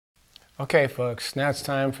Okay, folks, now it's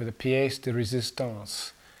time for the pièce de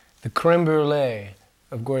résistance, the creme brulee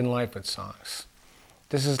of Gordon Lightfoot songs.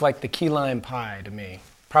 This is like the key lime pie to me,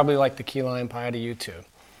 probably like the key lime pie to you too,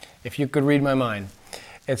 if you could read my mind.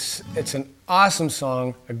 It's an awesome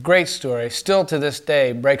song, a great story, still to this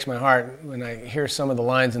day breaks my heart when I hear some of the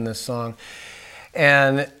lines in this song.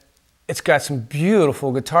 And it's got some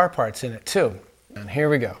beautiful guitar parts in it too. And here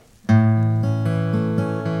we go.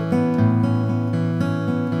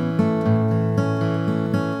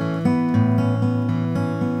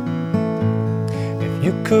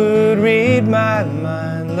 You could read my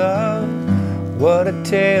mind, love, what a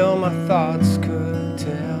tale my thoughts could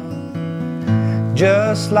tell.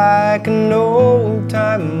 Just like an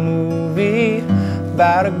old-time movie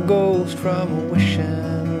about a ghost from a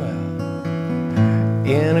wishing well.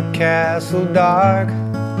 In a castle dark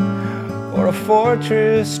or a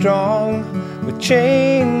fortress strong with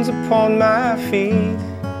chains upon my feet,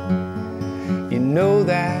 you know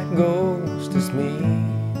that ghost is me.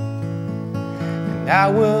 I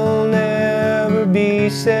will never be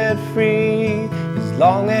set free as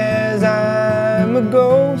long as I'm a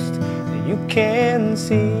ghost that you can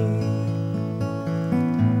see.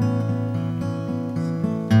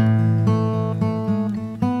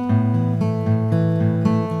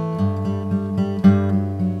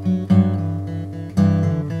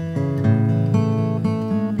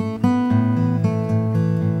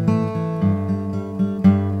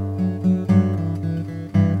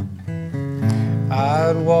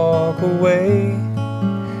 I'd walk away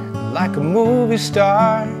like a movie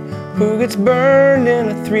star who gets burned in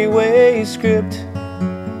a three-way script.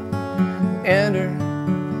 Enter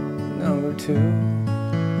number 2,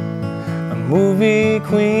 a movie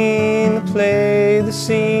queen to play the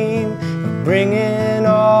scene of bringing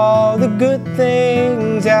all the good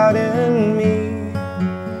things out in me.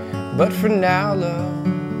 But for now, love,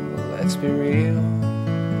 let's be real.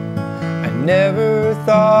 I never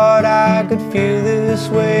thought I could feel this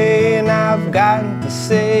way, and I've got to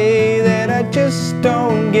say that I just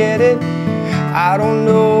don't get it. I don't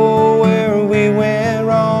know